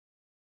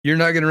You're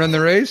not going to run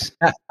the race?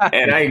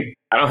 And I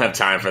don't have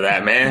time for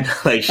that, man.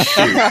 Like,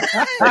 shoot.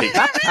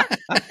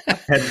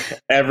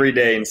 Every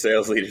day in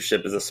sales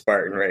leadership is a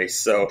Spartan race.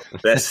 So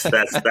that's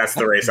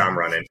the race I'm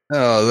running.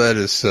 Oh, that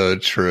is so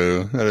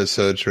true. That is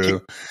so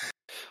true.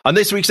 On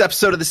this week's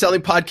episode of the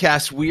Selling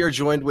Podcast, we are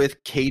joined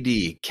with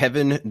KD,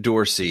 Kevin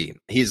Dorsey.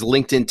 He's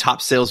LinkedIn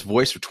top sales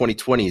voice for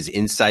 2020. He's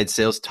inside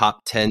sales top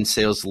 10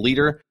 sales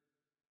leader.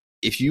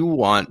 If you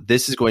want,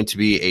 this is going to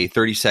be a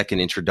 30-second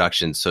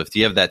introduction. So if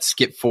you have that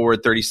skip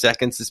forward 30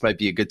 seconds, this might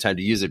be a good time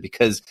to use it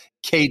because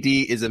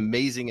KD is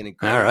amazing and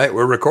incredible. All right,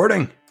 we're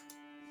recording.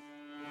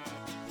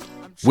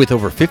 With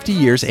over 50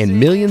 years and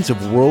millions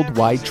of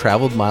worldwide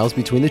traveled miles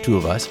between the two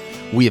of us,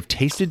 we have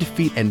tasted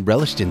defeat and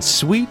relished in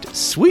sweet,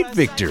 sweet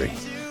victory.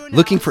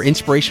 Looking for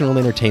inspirational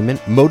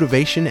entertainment,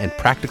 motivation, and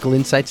practical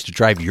insights to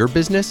drive your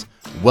business?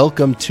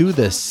 Welcome to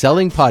the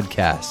Selling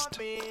Podcast.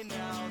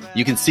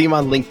 You can see him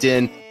on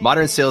LinkedIn,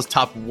 Modern Sales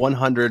Top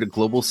 100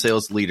 Global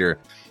Sales Leader.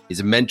 He's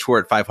a mentor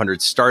at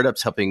 500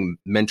 startups, helping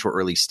mentor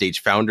early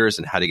stage founders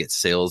and how to get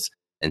sales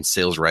and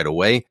sales right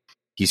away.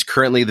 He's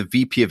currently the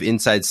VP of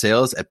Inside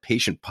Sales at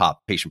Patient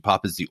Pop. Patient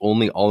Pop is the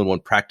only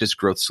all-in-one practice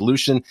growth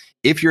solution.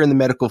 If you're in the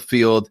medical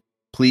field,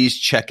 please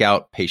check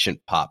out Patient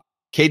Pop.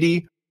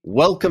 KD,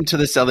 welcome to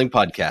the Selling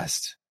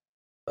Podcast.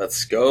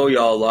 Let's go,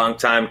 y'all. Long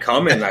time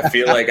coming. I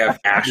feel like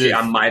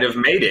I might have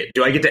made it.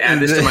 Do I get to add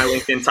this to my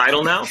LinkedIn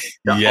title now?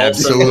 Yeah,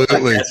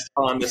 absolutely.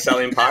 On the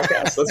Selling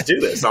Podcast. Let's do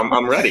this.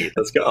 I'm ready.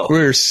 Let's go.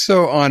 We're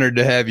so honored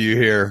to have you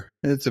here.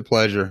 It's a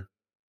pleasure.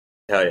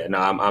 Hell yeah. No,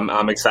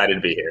 I'm excited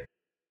to be here.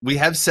 We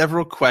have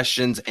several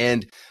questions,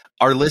 and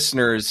our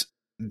listeners,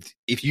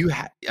 if you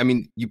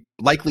you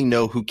likely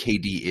know who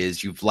KD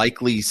is. You've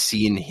likely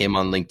seen him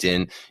on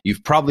LinkedIn.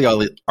 You've probably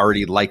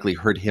already likely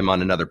heard him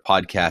on another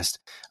podcast,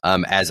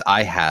 as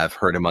I have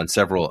heard him on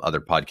several other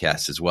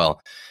podcasts as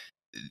well.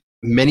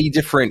 Many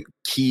different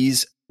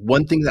keys.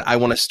 One thing that I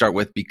want to start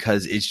with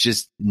because it's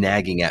just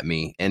nagging at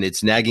me, and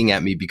it's nagging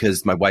at me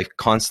because my wife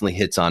constantly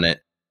hits on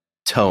it,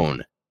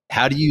 tone.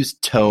 How to use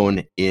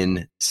tone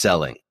in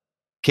selling.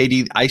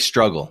 KD, I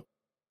struggle.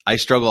 I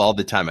struggle all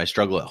the time. I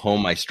struggle at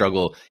home. I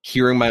struggle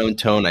hearing my own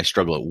tone. I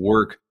struggle at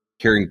work,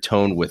 hearing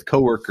tone with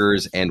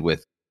coworkers and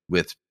with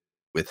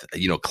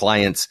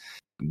clients.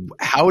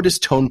 How does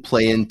tone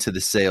play into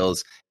the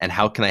sales, and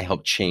how can I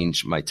help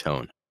change my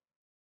tone?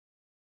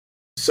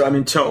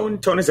 So,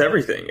 tone is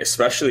everything,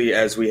 especially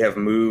as we have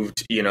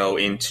moved,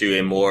 into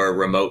a more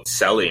remote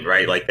selling,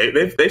 right? Like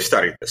they've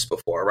studied this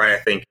before, right? I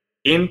think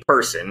in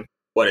person,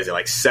 what is it?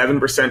 Like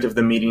 7% of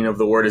the meaning of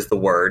the word is the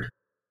word.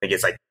 I think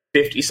it's like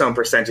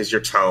 50-some% is your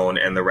tone,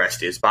 and the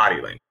rest is body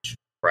language,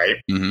 right?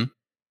 Mm-hmm.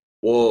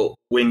 Well,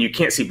 when you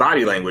can't see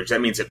body language,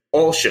 that means it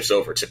all shifts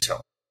over to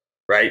tone,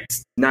 right?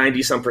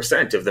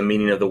 90-some% of the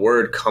meaning of the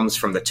word comes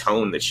from the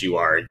tone that you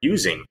are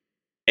using,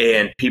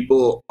 and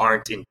people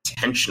aren't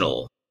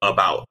intentional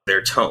about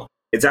their tone.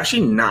 It's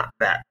actually not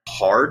that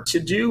hard to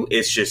do.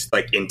 It's just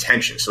like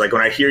intention. So like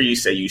when I hear you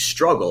say you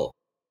struggle,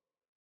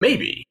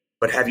 maybe,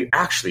 but have you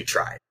actually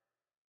tried?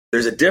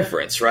 There's a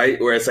difference, right?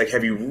 Where it's like,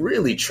 have you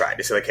really tried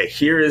to say, like, hey,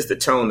 here is the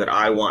tone that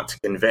I want to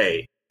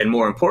convey. And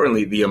more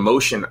importantly, the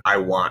emotion I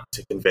want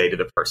to convey to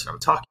the person I'm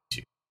talking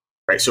to,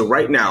 right? So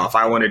right now, if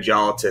I wanted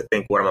y'all to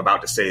think what I'm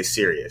about to say is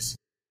serious,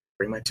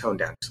 bring my tone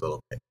down just a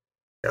little bit.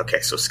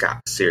 Okay, so Scott,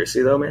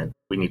 seriously though, man,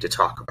 we need to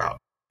talk about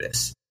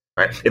this,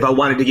 right? If I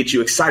wanted to get you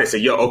excited, say,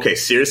 yo, okay,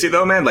 seriously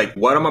though, man, like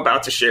what I'm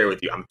about to share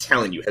with you, I'm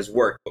telling you, has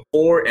worked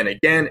before and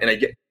again and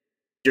again.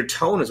 Your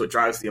tone is what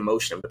drives the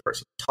emotion of the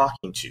person you're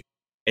talking to.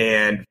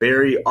 And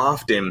very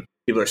often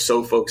people are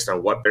so focused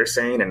on what they're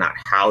saying and not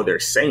how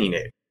they're saying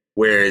it.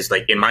 Whereas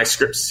like in my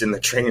scripts, in the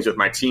trainings with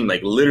my team,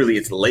 like literally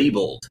it's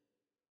labeled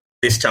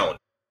this tone,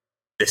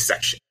 this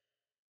section,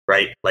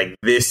 right? Like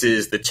this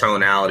is the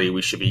tonality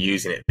we should be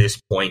using at this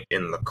point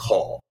in the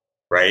call,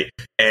 right?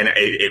 And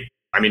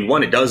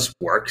it does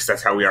work because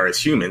that's how we are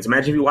as humans.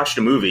 Imagine if you watched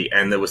a movie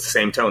and there was the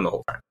same tone the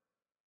whole time.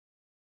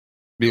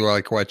 Be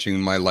like watching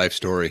My Life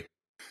Story.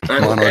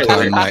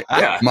 Monotone Mike.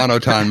 Yeah.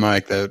 Monotone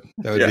Mike. That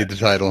would be the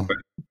title.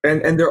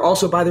 And they're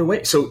also, by the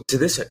way, so to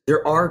this,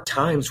 there are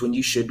times when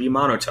you should be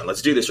monotone.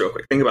 Let's do this real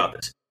quick. Think about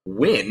this.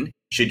 When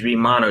should you be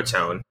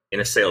monotone in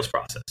a sales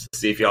process? Let's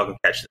see if y'all can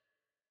catch this.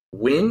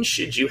 When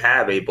should you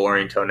have a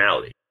boring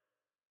tonality?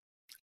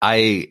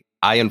 I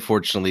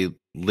unfortunately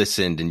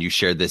listened, and you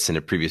shared this in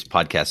a previous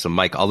podcast. So,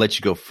 Mike, I'll let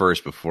you go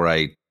first before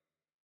I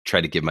try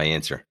to give my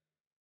answer.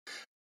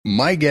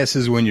 My guess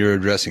is when you're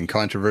addressing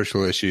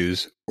controversial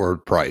issues or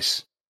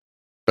price.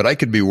 But I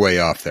could be way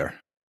off there.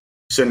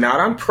 So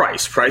not on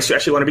price. Price, you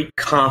actually want to be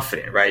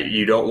confident, right?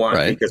 You don't want,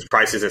 because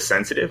price is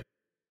sensitive.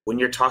 When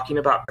you're talking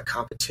about the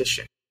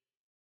competition.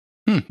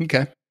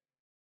 Okay.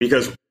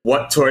 Because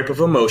what type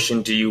of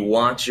emotion do you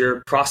want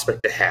your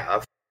prospect to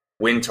have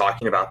when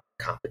talking about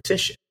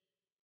competition?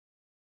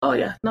 Oh,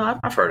 yeah. No,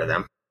 I've heard of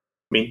them. I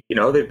mean,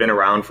 they've been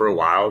around for a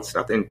while. It's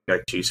nothing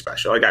like too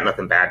special. I got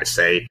nothing bad to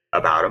say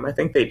about them. I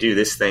think they do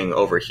this thing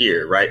over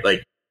here, right?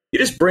 Like you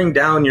just bring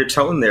down your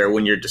tone there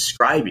when you're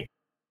describing,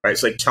 right?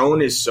 It's like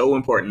tone is so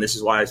important. This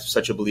is why I'm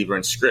such a believer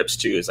in scripts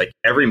too. It's like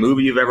every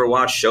movie you've ever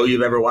watched, show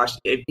you've ever watched,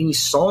 any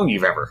song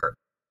you've ever heard,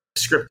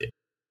 scripted.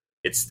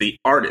 It's the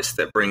artist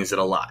that brings it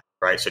alive,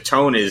 right? So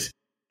tone is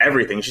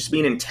everything. It's just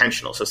being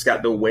intentional. So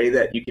Scott, the way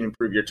that you can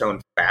improve your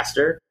tone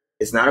faster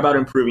is not about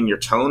improving your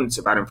tone. It's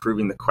about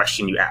improving the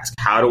question you ask.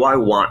 How do I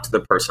want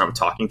the person I'm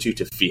talking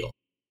to feel?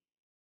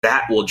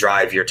 That will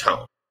drive your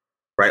tone,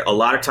 right? A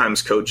lot of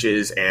times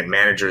coaches and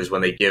managers,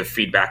 when they give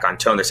feedback on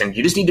tone, they're saying,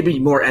 you just need to be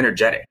more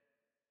energetic.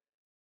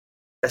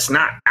 That's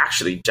not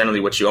actually generally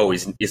what you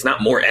always, it's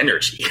not more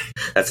energy.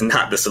 That's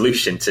not the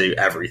solution to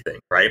everything,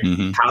 right?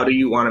 Mm-hmm. How do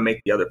you want to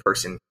make the other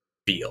person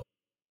feel?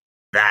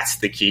 That's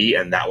the key,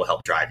 and that will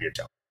help drive your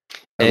tone.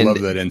 I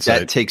love that insight.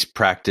 That takes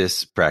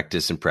practice.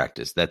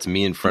 That's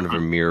me in front of a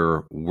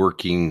mirror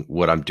working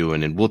what I'm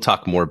doing. And we'll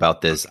talk more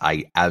about this,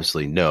 I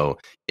absolutely know,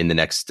 in the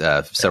next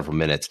several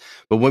minutes.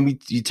 But when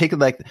you take it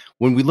like,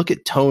 when we look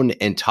at tone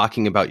and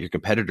talking about your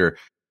competitor,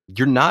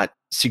 you're not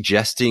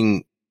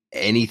suggesting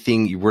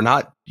anything. We're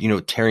not,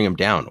 tearing them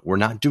down. We're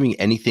not doing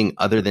anything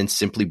other than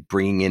simply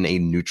bringing in a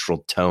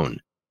neutral tone.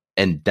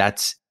 And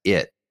that's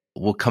it.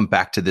 We'll come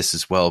back to this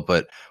as well,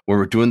 but when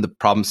we're doing some of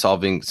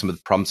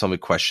the problem solving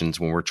questions,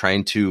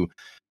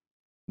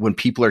 when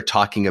people are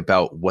talking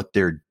about what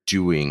they're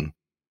doing,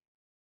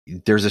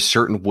 there's a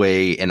certain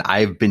way, and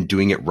I've been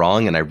doing it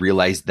wrong. And I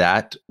realized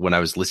that when I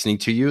was listening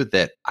to you,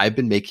 that I've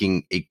been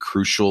making a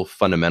crucial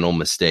fundamental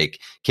mistake.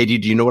 Katie,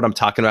 do you know what I'm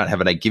talking about?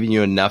 Haven't I given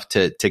you enough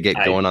to get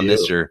going on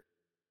this? Or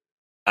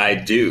I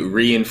do.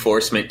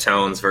 Reinforcement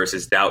tones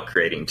versus doubt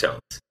creating tones.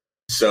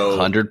 So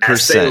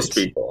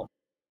 100%.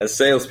 As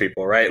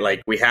salespeople, right?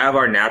 Like we have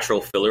our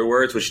natural filler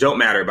words, which don't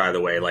matter, by the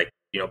way. Like,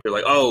 people are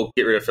like, oh,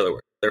 get rid of filler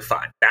words. They're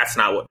fine. That's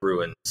not what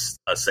ruins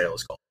a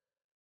sales call.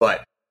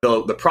 But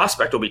the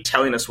prospect will be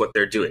telling us what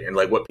they're doing. And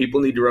like what people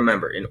need to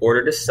remember, in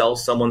order to sell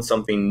someone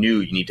something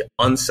new, you need to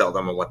unsell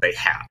them on what they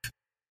have.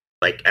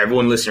 Like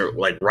everyone listener,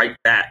 like write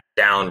that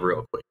down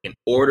real quick. In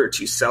order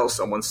to sell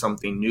someone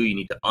something new, you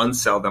need to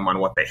unsell them on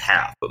what they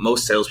have. But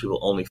most salespeople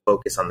only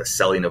focus on the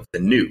selling of the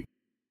new.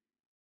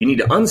 You need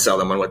to unsell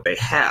them on what they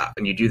have,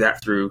 and you do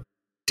that through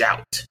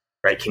doubt,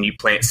 right? Can you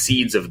plant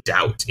seeds of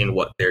doubt in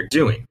what they're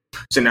doing?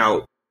 So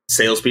now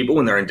salespeople,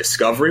 when they're in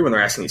discovery, when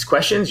they're asking these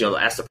questions, they'll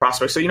ask the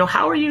prospect, so,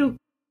 how are you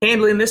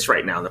handling this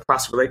right now? And the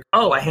prospect will be like,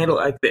 oh, I handle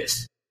it like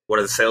this. What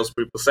do the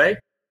salespeople say?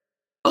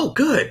 Oh,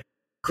 good.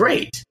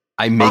 Great.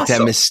 I make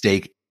that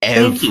mistake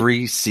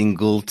every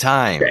single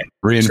time. Okay.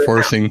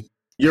 Reinforcing. So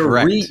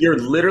you're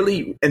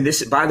literally, and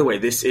this, by the way,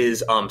 this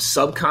is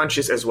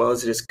subconscious as well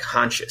as it is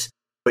conscious.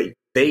 But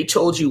they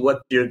told you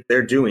what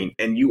they're doing,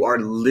 and you are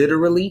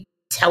literally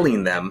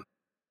telling them,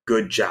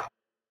 "Good job."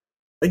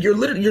 Like you're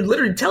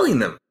literally telling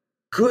them,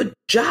 "Good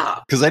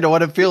job," because I don't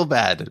want to feel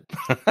bad.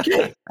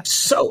 Okay.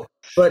 So,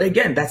 but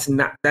again,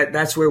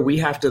 that's where we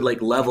have to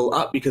like level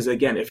up, because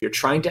again, if you're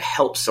trying to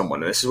help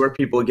someone, and this is where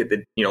people get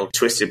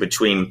twisted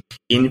between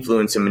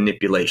influence and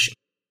manipulation,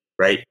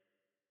 right?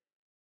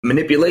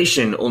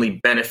 Manipulation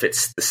only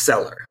benefits the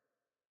seller.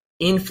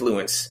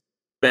 Influence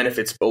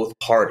benefits both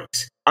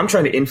parties. I'm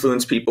trying to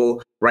influence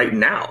people right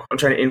now. I'm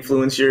trying to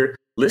influence your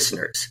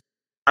listeners.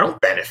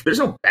 There's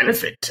no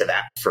benefit to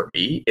that for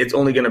me. It's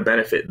only going to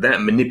benefit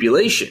them.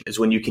 Manipulation is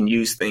when you can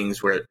use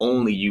things where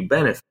only you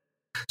benefit.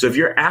 So if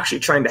you're actually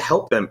trying to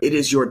help them, it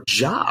is your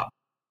job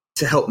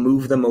to help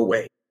move them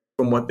away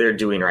from what they're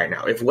doing right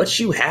now. If what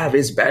you have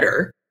is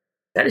better,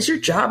 that is your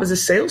job as a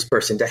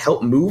salesperson, to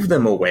help move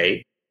them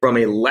away from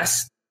a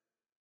less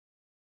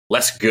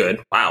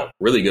good, wow,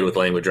 really good with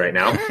language right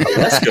now, a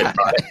less good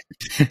product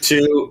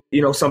to,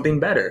 something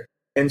better.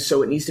 And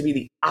so it needs to be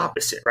the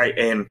opposite, right?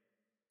 And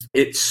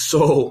it's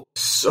so,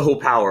 so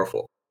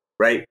powerful,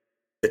 right?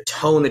 The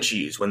tone that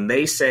you use when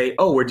they say,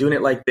 oh, we're doing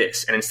it like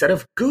this. And instead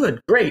of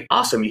good, great,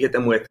 awesome, you hit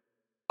them with,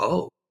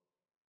 oh,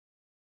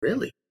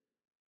 really?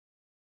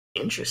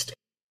 Interesting.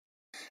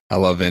 I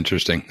love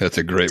interesting. That's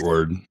a great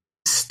word.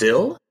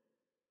 Still?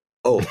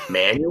 Oh,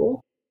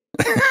 manual?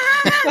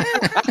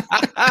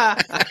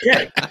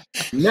 Okay.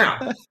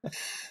 Now,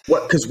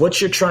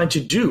 what you're trying to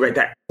do, right?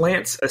 That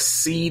plants a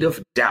seed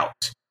of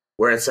doubt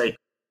where it's like,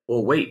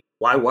 well, wait,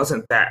 why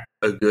wasn't that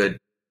a good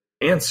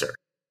answer?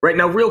 Right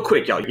now, real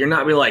quick, y'all, you're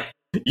not really like,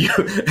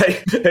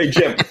 hey,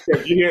 Jim,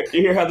 you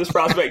hear how this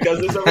prospect does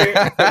this over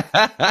here?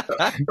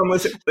 Come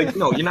listen. Like,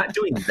 no, you're not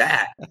doing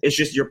that. It's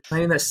just you're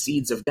planting the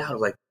seeds of doubt.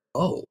 Like,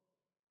 oh,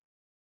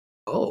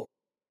 okay.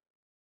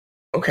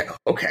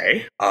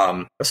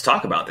 Let's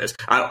talk about this.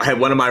 I had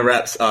one of my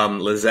reps,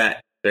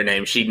 Lizette, their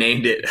name. She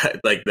named it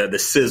like the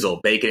sizzle,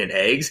 bacon and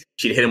eggs.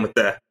 She'd hit him with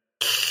the.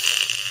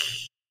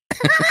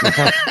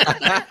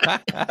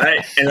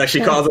 Right? And like she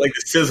calls it like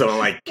the sizzle. I'm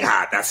like,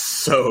 God, that's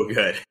so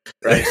good,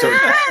 right? So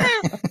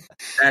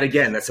that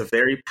again, that's a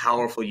very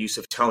powerful use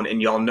of tone,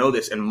 and y'all know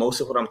this. And most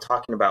of what I'm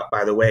talking about,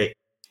 by the way,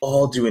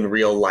 all do in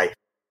real life.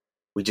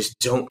 We just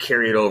don't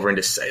carry it over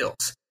into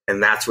sales,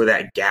 and that's where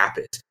that gap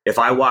is. If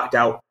I walked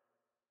out,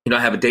 I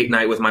have a date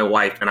night with my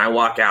wife, and I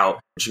walk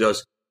out, and she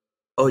goes,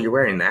 "Oh, you're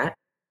wearing that?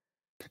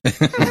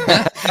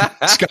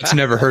 Scott's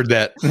never heard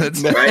that.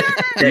 Right?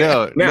 Okay.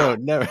 No,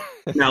 never.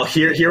 Now,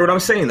 hear what I'm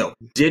saying, though.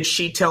 Did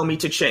she tell me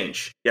to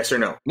change? Yes or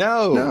no?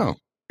 No.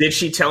 Did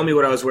she tell me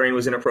what I was wearing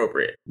was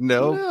inappropriate?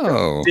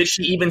 No. Did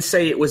she even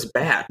say it was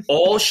bad?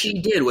 All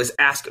she did was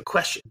ask a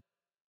question.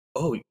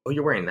 Oh,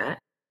 you're wearing that?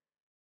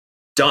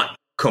 Done.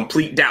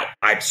 Complete doubt.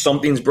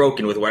 Something's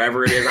broken with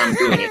whatever it is I'm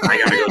doing. And I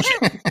gotta go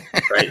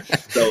check. Right.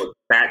 So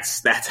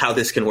that's how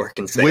this can work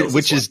in sales,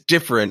 which is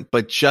different,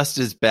 but just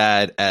as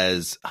bad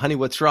as, honey,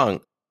 what's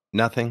wrong?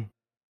 Nothing.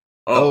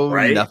 Oh,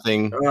 right.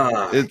 Nothing.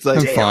 It's like,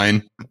 I'm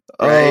fine.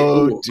 Right?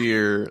 Oh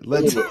dear.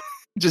 Let's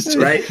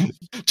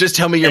just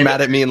tell me you're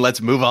mad at me and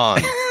let's move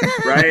on.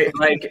 Right?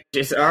 Like,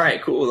 just all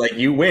right, cool. Like,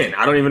 you win.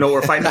 I don't even know what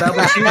we're fighting about,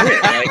 but you win.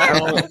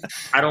 Like,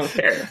 I don't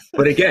care.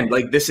 But again,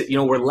 like this,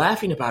 we're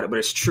laughing about it, but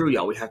it's true,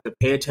 y'all. We have to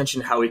pay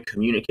attention to how we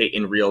communicate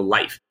in real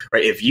life.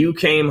 Right? If you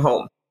came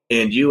home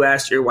and you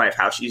asked your wife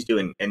how she's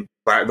doing, and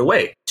by the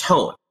way,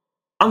 tone,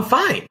 I'm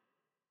fine.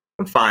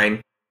 I'm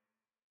fine.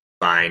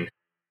 Fine.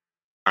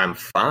 I'm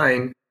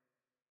fine.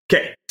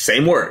 Okay,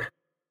 same word.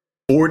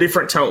 4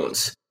 different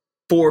tones.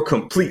 4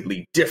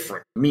 completely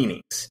different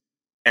meanings.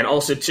 And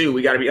also, too,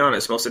 we got to be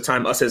honest. Most of the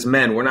time, us as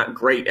men, we're not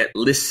great at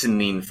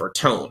listening for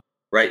tone,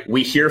 right?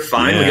 We hear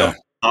fine. We go,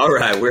 all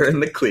right, we're in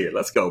the clear.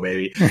 Let's go,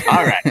 baby.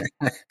 All right.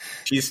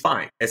 She's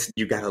fine.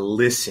 You got to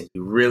listen.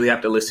 You really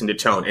have to listen to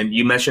tone. And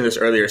you mentioned this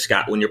earlier,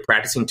 Scott. When you're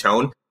practicing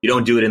tone, you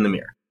don't do it in the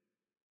mirror.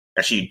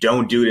 Actually, you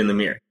don't do it in the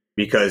mirror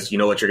because you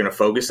know what you're going to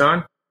focus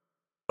on?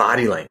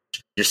 Body language.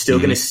 You're still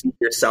going to see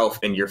yourself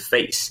in your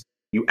face.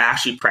 You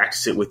actually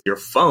practice it with your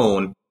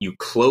phone. You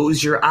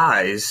close your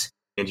eyes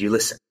and you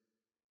listen.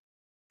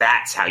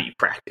 That's how you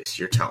practice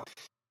your tone.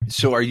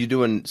 So are you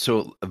doing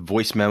a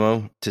voice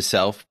memo to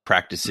self,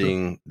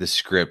 practicing the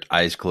script,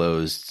 eyes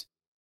closed?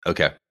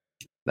 Okay.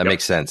 That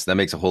makes sense. That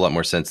makes a whole lot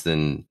more sense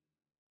than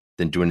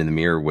doing it in the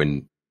mirror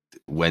when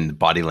the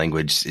body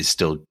language is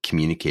still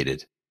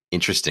communicated.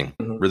 Interesting.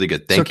 Really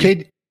good. Thank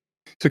you.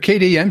 So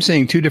KD, I'm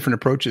saying 2 different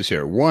approaches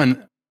here.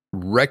 One,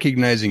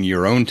 recognizing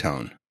your own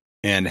tone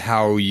and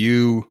how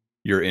your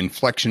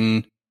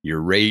inflection, your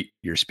rate,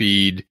 your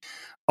speed,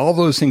 all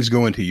those things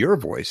go into your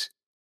voice.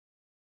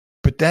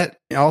 But that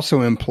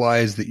also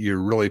implies that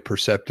you're really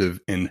perceptive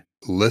in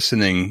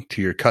listening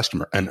to your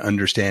customer and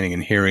understanding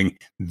and hearing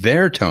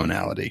their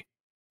tonality.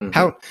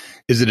 How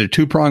is it a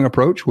 2-prong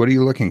approach? What are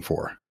you looking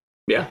for?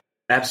 Yeah,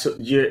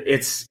 absolutely.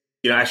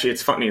 Actually,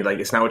 it's funny. Like,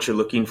 it's not what you're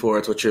looking for;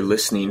 it's what you're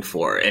listening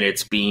for, and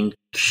it's being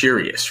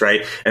curious,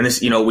 right? And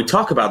this, we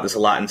talk about this a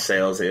lot in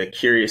sales.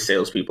 Curious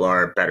salespeople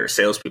are better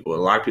salespeople. A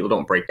lot of people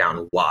don't break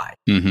down why.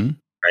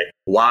 Right?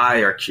 Why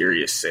are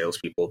curious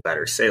salespeople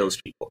better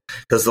salespeople?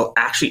 Because they'll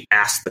actually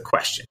ask the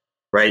question,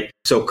 right?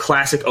 So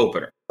classic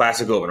opener,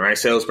 right?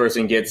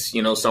 Salesperson gets,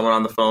 someone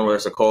on the phone, whether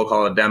it's a cold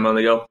call, a demo, and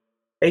they go,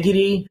 "Hey,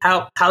 TD,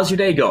 how's your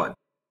day going?"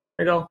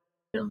 I go,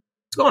 "It's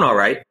going all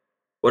right."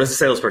 What does the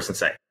salesperson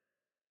say?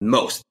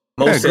 Most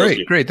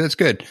great. That's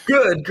good.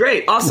 Good,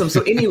 great, awesome.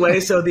 So anyway,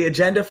 the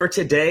agenda for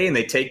today, and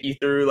they take you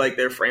through like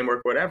their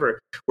framework, whatever.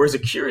 Whereas a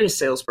curious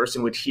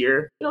salesperson would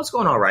hear, "It's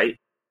going all right,"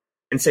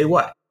 and say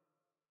what?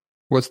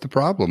 What's the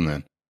problem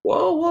then?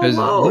 Whoa.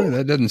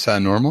 That doesn't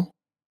sound normal.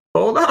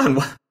 Hold on.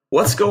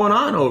 What's going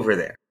on over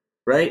there?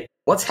 Right?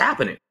 What's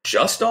happening?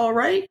 Just all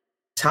right?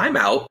 Time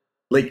out.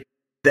 Like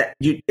that.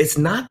 It's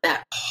not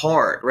that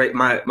hard, right?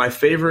 My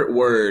favorite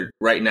word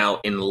right now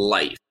in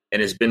life,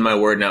 and has been my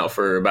word now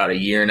for about 1.5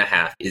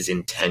 years, is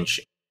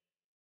intention.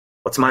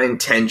 What's my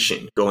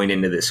intention going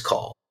into this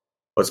call?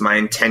 What's my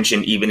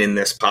intention even in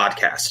this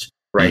podcast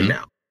right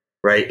now?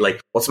 Right?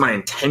 Like, what's my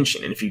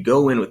intention? And if you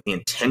go in with the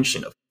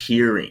intention of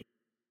hearing,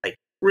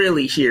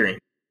 really hearing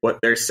what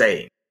they're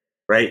saying,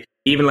 right?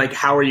 Even like,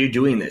 how are you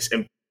doing this?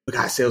 And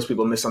guys,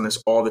 salespeople miss on this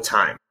all the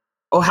time.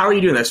 Oh, how are you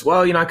doing this?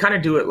 Well, I kind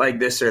of do it like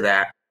this or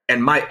that.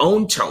 And my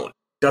own tone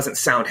doesn't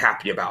sound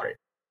happy about it.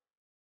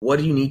 What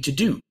do you need to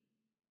do?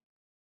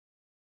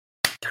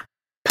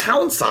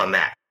 Pounce on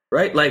that,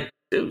 right? Like,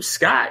 dude,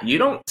 Scott, you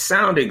don't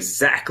sound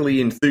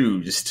exactly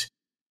enthused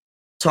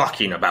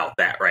talking about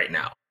that right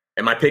now.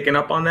 Am I picking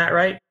up on that,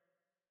 right?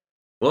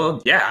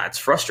 Well, yeah, it's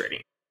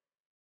frustrating.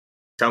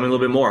 Tell me a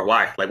little bit more.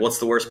 Why? Like, what's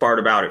the worst part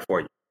about it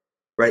for you?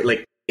 Right?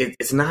 Like, I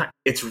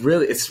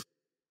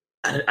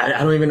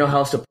don't even know how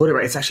else to put it,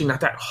 right? It's actually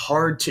not that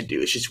hard to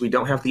do. It's just we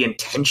don't have the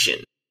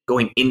intention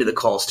going into the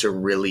calls to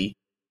really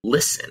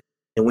listen.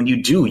 And when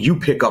you do, you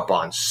pick up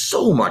on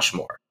so much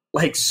more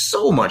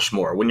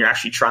when you're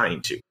actually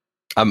trying to.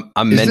 I'm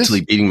mentally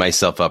beating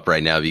myself up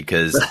right now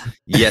because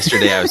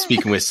yesterday I was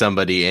speaking with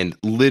somebody and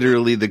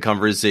literally the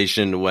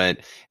conversation went,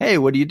 "Hey,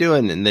 what are you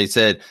doing?" And they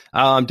said,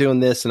 "Oh, I'm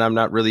doing this and I'm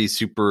not really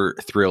super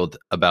thrilled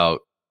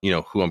about,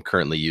 who I'm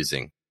currently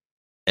using."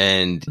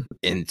 And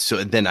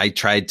so then I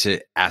tried to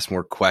ask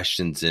more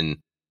questions, and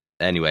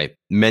anyway,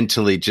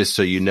 mentally, just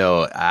so you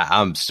know,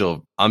 I'm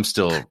still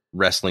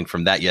wrestling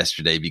from that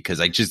yesterday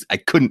because I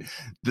couldn't,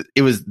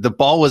 the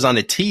ball was on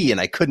a tee and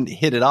I couldn't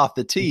hit it off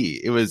the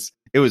tee. It was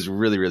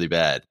really, really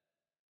bad.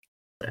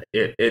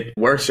 It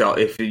works, y'all.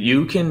 If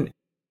you can,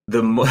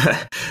 the more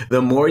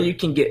the more you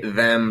can get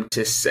them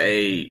to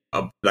say,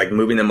 like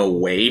moving them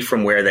away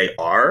from where they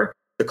are,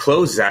 the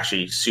close is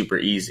actually super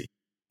easy.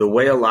 The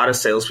way a lot of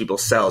salespeople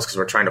sell is because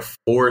we're trying to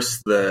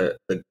force the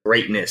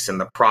greatness in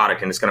the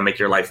product, and it's going to make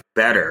your life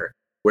better.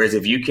 Whereas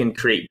if you can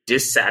create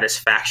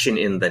dissatisfaction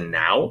in the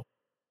now,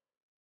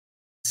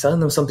 selling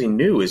them something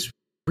new is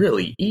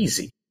really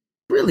easy,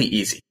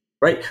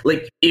 right?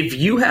 Like if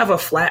you have a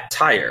flat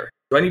tire,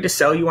 do I need to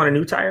sell you on a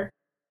new tire?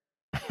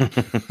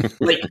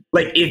 like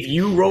if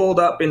you rolled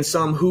up in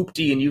some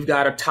hoopty and you've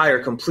got a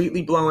tire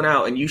completely blown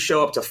out and you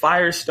show up to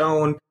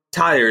Firestone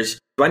Tires,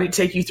 do I need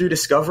to take you through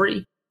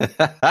discovery?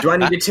 Do I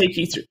need to take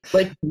you through?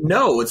 Like,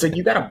 no, it's like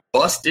you got a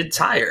busted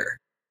tire.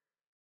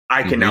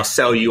 I can now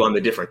sell you on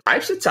the different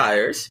types of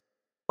tires,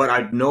 but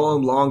I no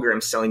longer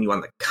am selling you on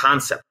the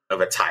concept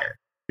of a tire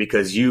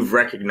because you've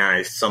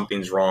recognized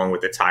something's wrong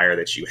with the tire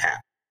that you have,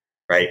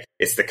 right?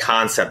 It's the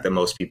concept that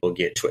most people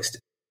get twisted.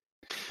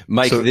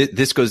 Mike,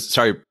 this goes,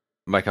 sorry,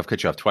 Mike, I've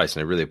cut you off twice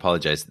and I really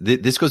apologize.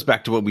 This goes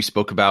back to what we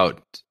spoke about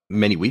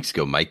many weeks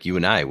ago, Mike, you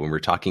and I, when we're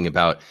talking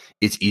about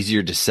it's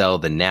easier to sell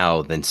the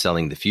now than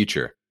selling the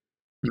future.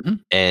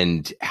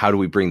 And how do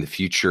we bring the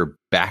future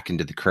back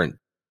into the current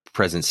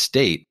present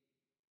state?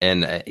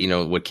 And,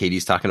 what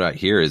Katie's talking about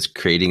here is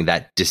creating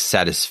that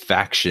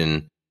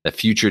dissatisfaction, the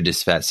future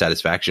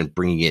dissatisfaction,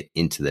 bringing it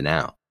into the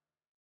now.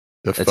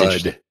 The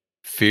FUD,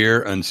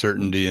 fear,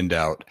 uncertainty, and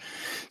doubt.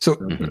 So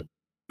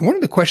one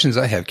of the questions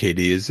I have,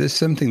 Katie, is this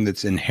something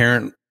that's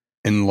inherent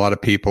in a lot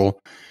of people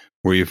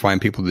where you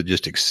find people that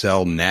just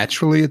excel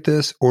naturally at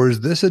this, or is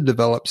this a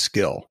developed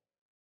skill?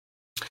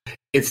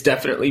 It's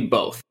definitely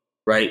both.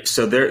 Right.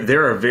 So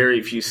there are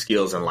very few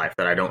skills in life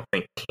that I don't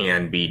think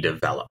can be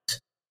developed.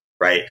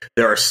 Right.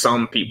 There are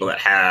some people that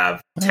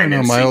have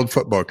tendency. My old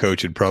football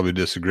coach would probably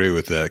disagree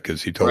with that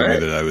because he told me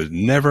that I was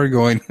never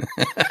going.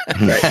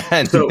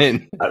 Right. So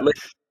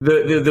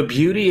the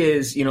beauty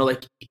is,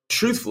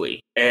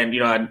 truthfully,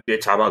 and, I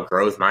did talk about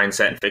growth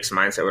mindset and fixed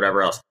mindset,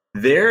 whatever else.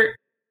 There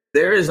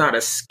is not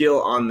a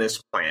skill on this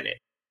planet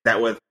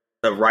that with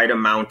the right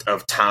amount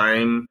of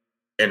time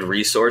and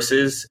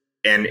resources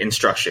and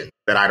instruction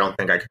that I don't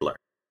think I could learn.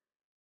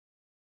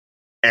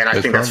 And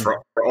I think that's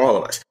for all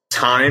of us.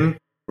 Time,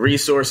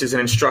 resources,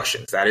 and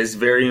instructions. That is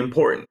very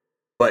important.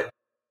 But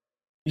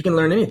you can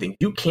learn anything.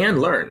 You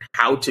can learn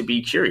how to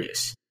be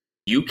curious.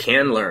 You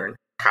can learn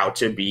how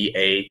to be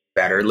a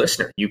better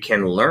listener. You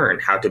can learn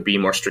how to be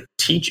more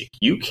strategic.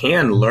 You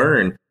can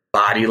learn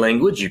body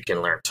language. You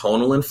can learn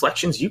tonal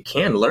inflections. You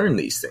can learn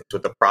these things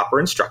with the proper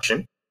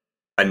instruction,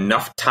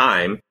 enough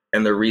time,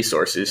 and the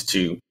resources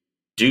to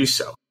do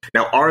so.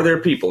 Now, are there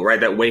people, right,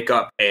 that wake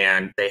up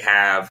and they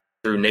have,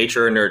 through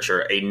nature or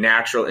nurture, a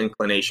natural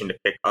inclination to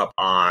pick up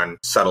on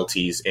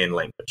subtleties in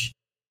language?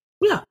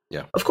 Yeah,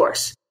 of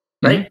course,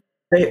 right?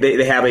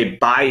 They have a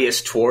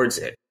bias towards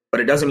it,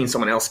 but it doesn't mean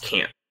someone else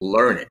can't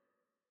learn it,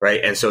 right?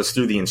 And so it's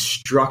through the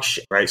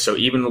instruction, right? So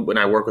even when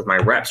I work with my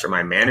reps or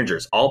my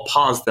managers, I'll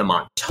pause them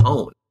on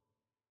tone.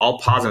 I'll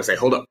pause them and say,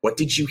 hold up, what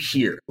did you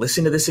hear?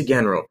 Listen to this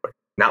again real quick.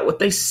 Not what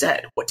they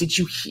said. What did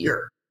you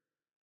hear?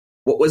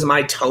 What was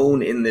my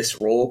tone in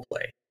this role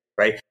play,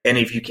 right? And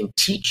if you can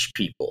teach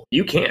people,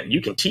 you can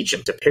teach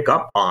them to pick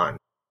up on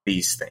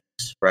these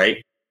things,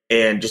 right?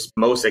 And just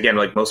most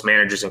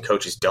managers and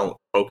coaches don't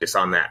focus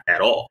on that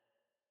at all,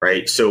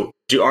 right? So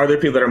are there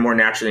people that are more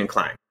naturally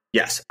inclined?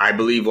 Yes, I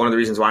believe one of the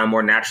reasons why I'm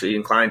more naturally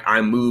inclined,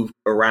 I moved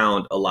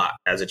around a lot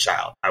as a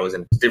child. I was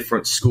in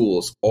different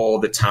schools all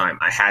the time.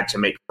 I had to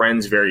make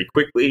friends very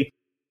quickly,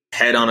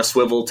 head on a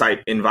swivel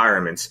type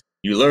environments.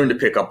 You learn to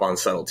pick up on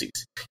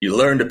subtleties. You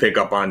learn to pick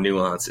up on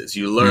nuances.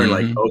 You learn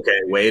okay,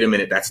 wait a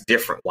minute, that's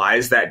different. Why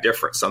is that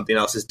different? Something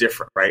else is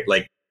different, right?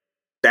 Like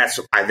that's,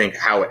 I think,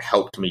 how it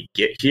helped me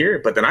get here.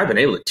 But then I've been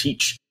able to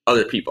teach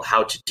other people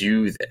how to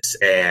do this.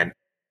 And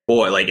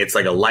boy, it's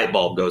like a light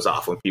bulb goes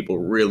off when people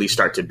really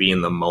start to be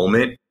in the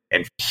moment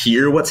and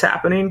hear what's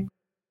happening.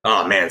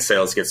 Oh man,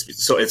 sales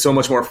it's so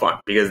much more fun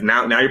because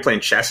now you're playing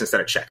chess instead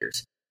of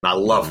checkers. And I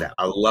love that.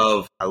 I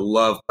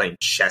love playing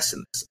chess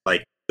in this.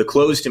 Like the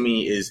close to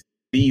me is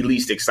the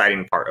least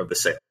exciting part of the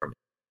sale for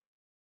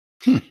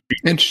me.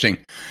 Interesting.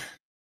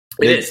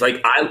 It is.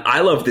 Like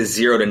I love the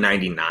 0 to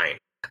 99.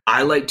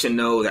 I like to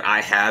know that I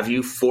have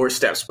you 4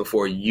 steps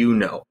before you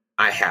know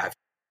I have you.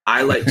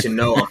 I like to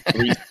know I'm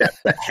 3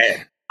 steps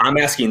ahead. I'm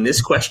asking this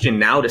question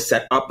now to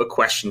set up a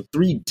question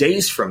 3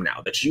 days from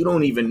now that you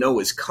don't even know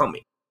is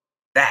coming.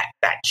 That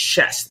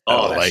chess.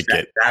 Oh, I like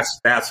it.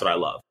 That's what I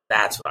love.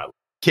 That's what I love.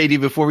 Katie,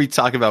 before we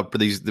talk about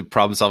the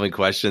problem solving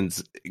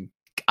questions,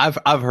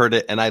 I've heard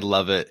it and I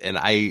love it, and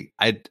I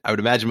would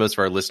imagine most of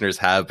our listeners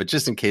have, but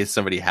just in case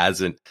somebody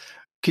hasn't,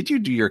 could you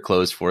do your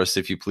close for us,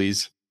 if you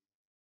please?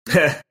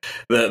 the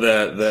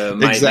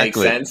might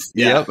exactly. make sense.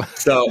 Yeah. Yep.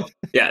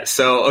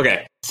 So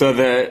okay.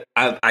 So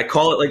I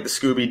call it like the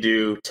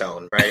Scooby-Doo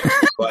tone, right?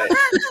 But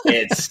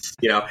it's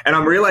and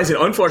I'm realizing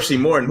unfortunately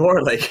more and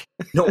more like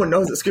no one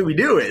knows what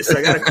Scooby-Doo is. So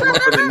I got to come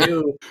up with a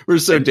new. We're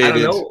so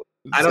dated.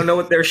 I don't know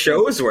what their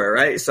shows were,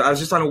 right? So I was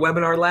just on a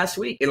webinar last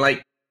week and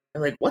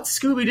They're like, what's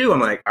Scooby-Doo? I'm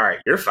like, all right,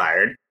 you're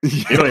fired.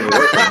 You don't even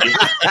work for me.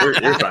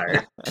 You're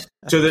fired.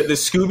 So the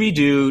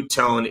Scooby-Doo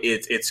tone,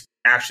 it's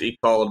actually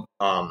called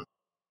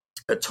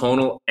a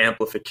tonal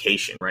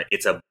amplification, right?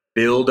 It's a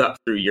build up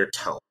through your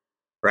tone,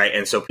 right?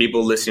 And so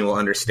people listening will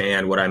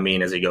understand what I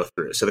mean as I go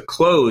through. So the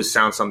close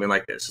sounds something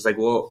like this. It's like,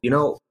 well,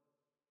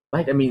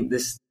 Mike, I mean,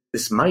 this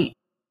might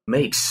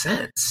make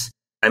sense.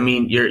 I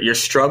mean, you're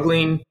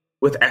struggling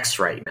with X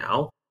right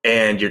now,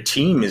 and your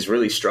team is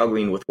really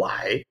struggling with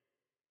Y,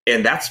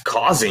 and that's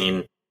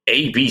causing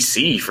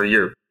ABC for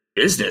your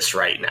business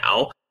right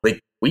now. Like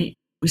we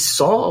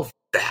solve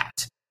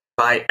that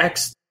by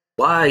X,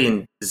 Y,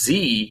 and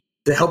Z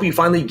to help you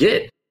finally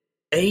get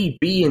A,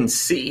 B, and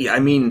C. I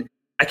mean,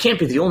 I can't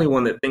be the only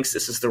one that thinks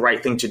this is the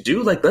right thing to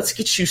do. Like, let's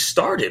get you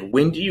started.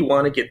 When do you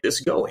want to get this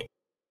going?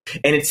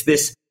 And it's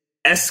this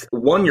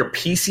one, you're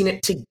piecing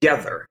it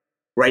together,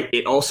 right?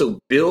 It also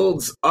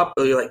builds up.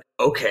 You're like,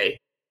 okay,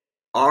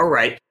 all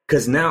right.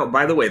 Because now,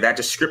 by the way, that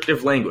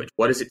descriptive language,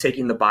 what is it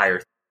taking the buyer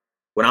through?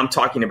 When I'm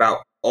talking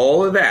about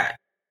all of that,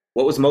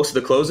 what was most of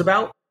the close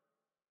about?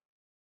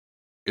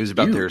 It was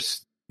about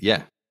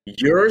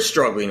You're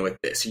struggling with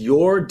this.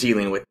 You're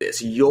dealing with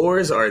this.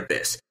 Yours are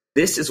this.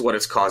 This is what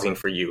it's causing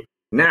for you.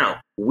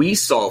 Now, we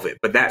solve it,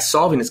 but that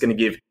solving is going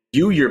to give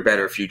you your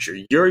better future,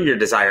 your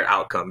desired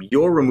outcome,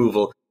 your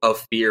removal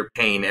of fear,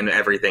 pain, and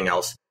everything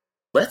else.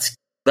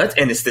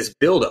 And it's this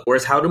buildup.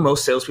 Whereas how do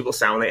most salespeople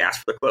sound when they ask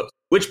for the close?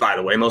 Which, by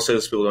the way, most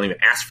salespeople don't even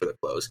ask for the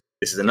close.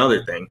 This is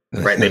another thing,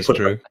 right? They put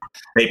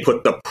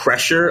the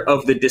pressure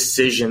of the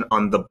decision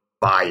on the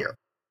buyer.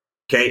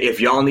 Okay, if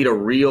y'all need a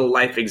real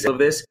life example of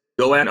this,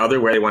 go at another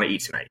where they want to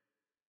eat tonight.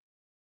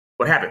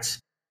 What happens?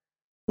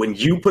 When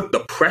you put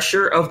the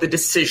pressure of the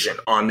decision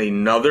on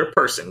another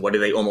person, what do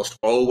they almost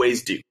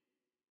always do?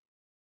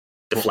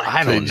 Deflect.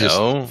 I don't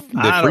know.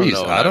 They freeze.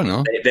 I don't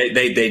know. They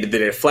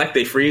deflect,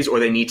 they freeze, or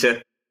they need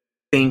to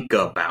think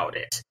about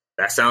it.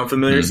 That sound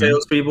familiar,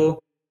 salespeople?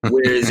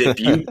 Whereas if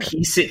you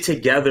piece it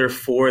together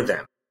for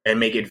them and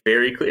make it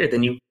very clear,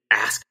 then you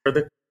ask for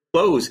the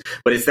close.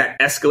 But it's that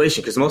escalation,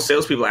 because most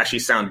salespeople actually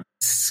sound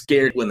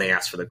scared when they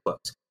ask for the close.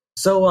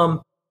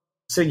 So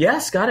yeah,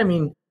 Scott, I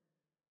mean,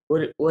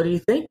 what do you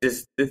think?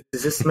 Does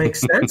this make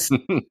sense?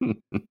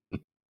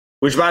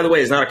 Which, by the way,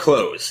 is not a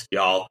close,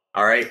 y'all.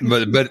 All right,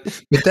 but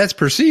that's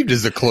perceived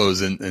as a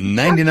close in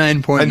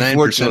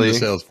 99.9% of the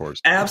sales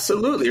force.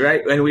 Absolutely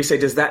right. And we say,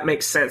 does that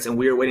make sense? And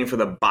we are waiting for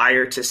the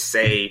buyer to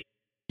say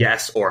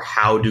yes or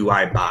how do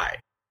I buy?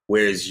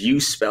 Whereas you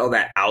spell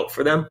that out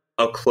for them.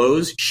 A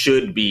close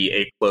should be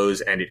a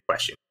close-ended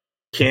question.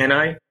 Can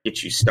I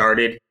get you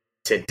started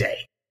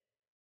today?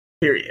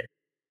 Period.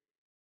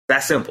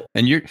 That simple.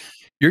 And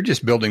you're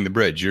just building the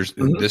bridge.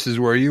 This is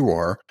where you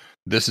are.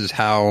 This is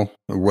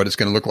what it's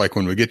going to look like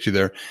when we get you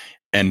there.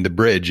 And the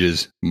bridge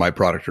is my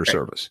product or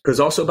service. Because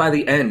also by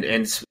the end,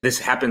 and this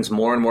happens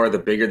more and more, the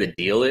bigger the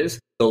deal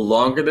is, the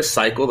longer the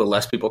cycle, the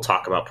less people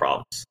talk about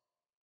problems.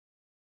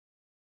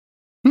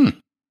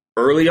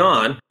 Early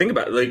on, think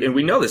about it, and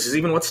we know this is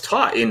even what's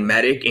taught in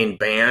Medic, in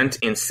Band,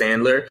 in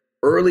Sandler.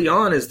 Early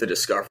on is the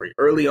discovery.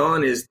 Early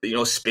on is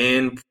the,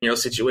 spin,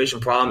 situation,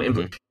 problem,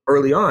 input.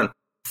 Early on.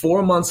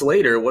 4 months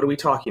later, what are we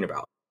talking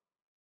about?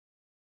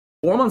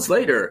 4 months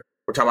later,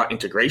 we're talking about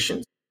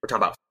integrations. We're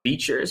talking about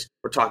features.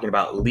 We're talking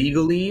about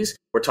legalese.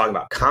 We're talking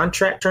about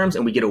contract terms,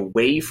 and we get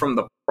away from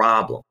the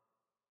problem.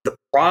 The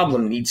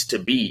problem needs to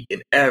be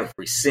in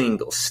every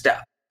single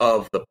step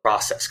of the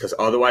process, because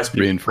otherwise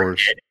people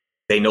reinforce.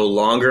 They no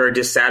longer are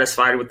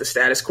dissatisfied with the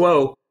status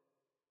quo,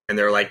 and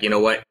they're like, you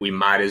know what? We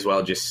might as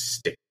well just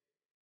stick.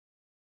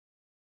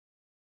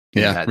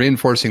 Yeah,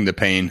 reinforcing the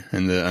pain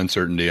and the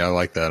uncertainty. I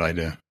like that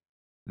idea.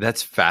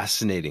 That's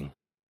fascinating.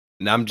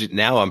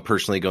 Now I'm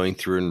personally going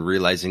through and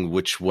realizing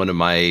which one of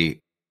my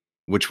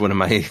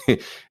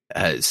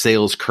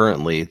sales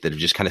currently that have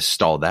just kind of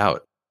stalled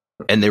out,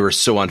 and they were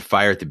so on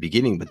fire at the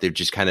beginning, but they've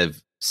just kind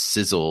of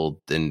sizzled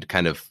and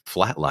kind of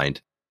flatlined.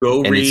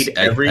 Go read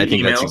every email. I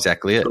think that's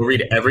exactly it. Go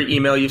read every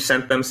email you've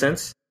sent them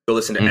since. Go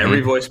listen to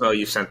every voicemail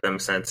you've sent them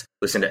since.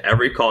 Listen to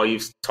every call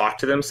you've talked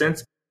to them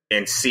since,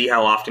 and see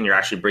how often you're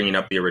actually bringing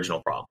up the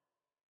original problem.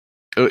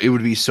 It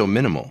would be so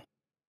minimal.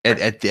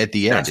 At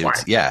the end,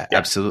 yeah,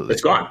 absolutely.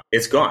 It's gone.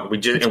 It's gone. We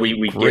get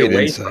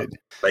away from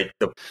like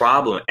the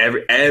problem.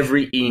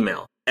 Every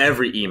email,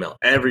 every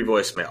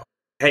voicemail.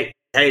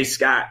 Hey,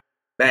 Scott,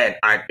 man,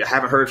 I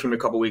haven't heard from you in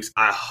a couple of weeks.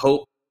 I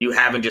hope you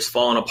haven't just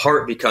fallen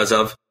apart because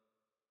of.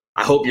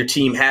 I hope your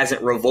team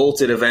hasn't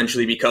revolted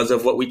eventually because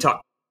of what we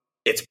talked.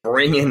 It's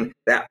bringing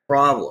that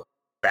problem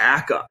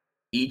back up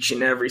each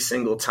and every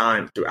single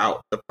time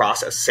throughout the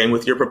process. Same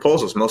with your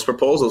proposals. Most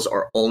proposals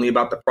are only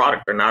about the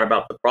product. They're not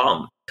about the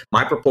problem.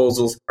 My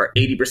proposals are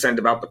 80%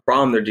 about the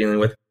problem they're dealing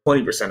with,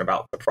 20%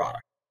 about the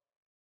product.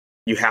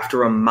 You have to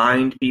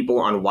remind people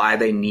on why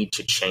they need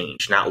to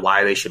change, not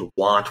why they should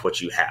want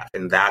what you have.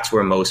 And that's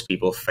where most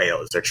people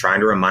fail, is they're trying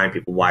to remind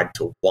people why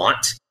to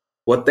want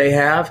what they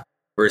have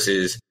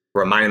versus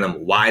reminding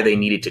them why they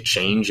needed to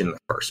change in the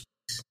first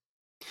place.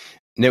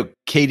 Now,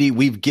 Katie,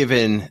 we've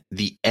given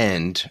the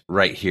end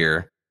right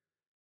here.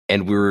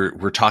 And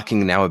we're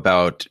talking now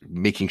about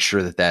making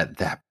sure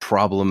that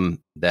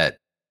problem, that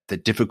the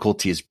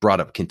difficulty is brought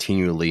up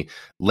continually.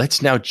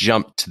 Let's now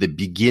jump to the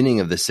beginning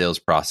of the sales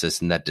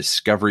process and that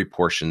discovery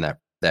portion,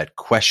 that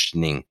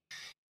questioning.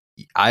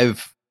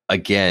 I've,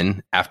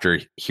 again,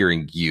 after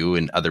hearing you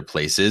in other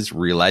places,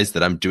 realized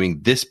that I'm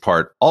doing this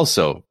part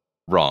also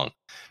wrong.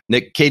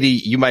 Nick, Katie,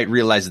 you might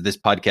realize that this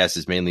podcast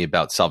is mainly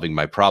about solving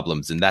my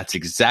problems, and that's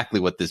exactly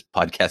what this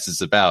podcast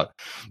is about.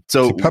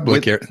 So, it's a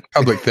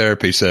public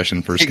therapy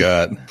session for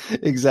Scott.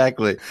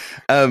 Exactly.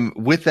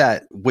 With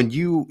that, when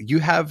you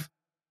have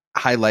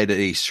highlighted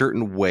a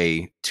certain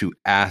way to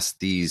ask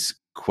these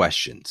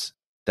questions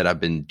that I've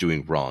been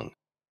doing wrong,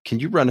 can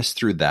you run us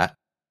through that?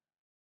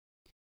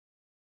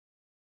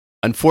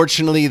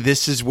 Unfortunately,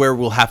 this is where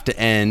we'll have to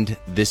end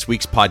this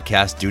week's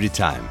podcast due to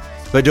time.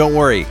 But don't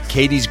worry,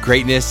 Katie's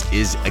greatness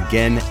is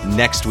again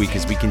next week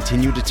as we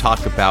continue to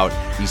talk about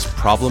these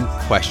problem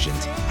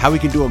questions, how we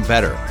can do them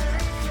better.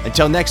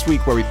 Until next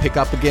week, where we pick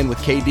up again with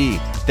KD,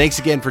 thanks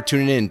again for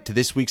tuning in to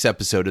this week's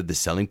episode of the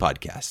Selling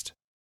Podcast.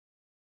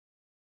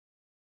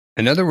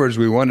 In other words,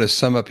 we want to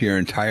sum up your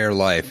entire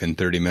life in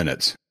 30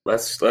 minutes.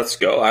 Let's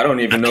go. I don't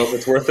even know if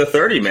it's worth the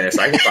 30 minutes.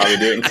 I could probably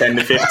do it in 10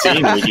 to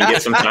 15 and we can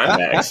get some time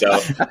back. So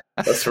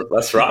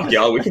let's rock,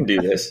 y'all. We can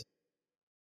do this.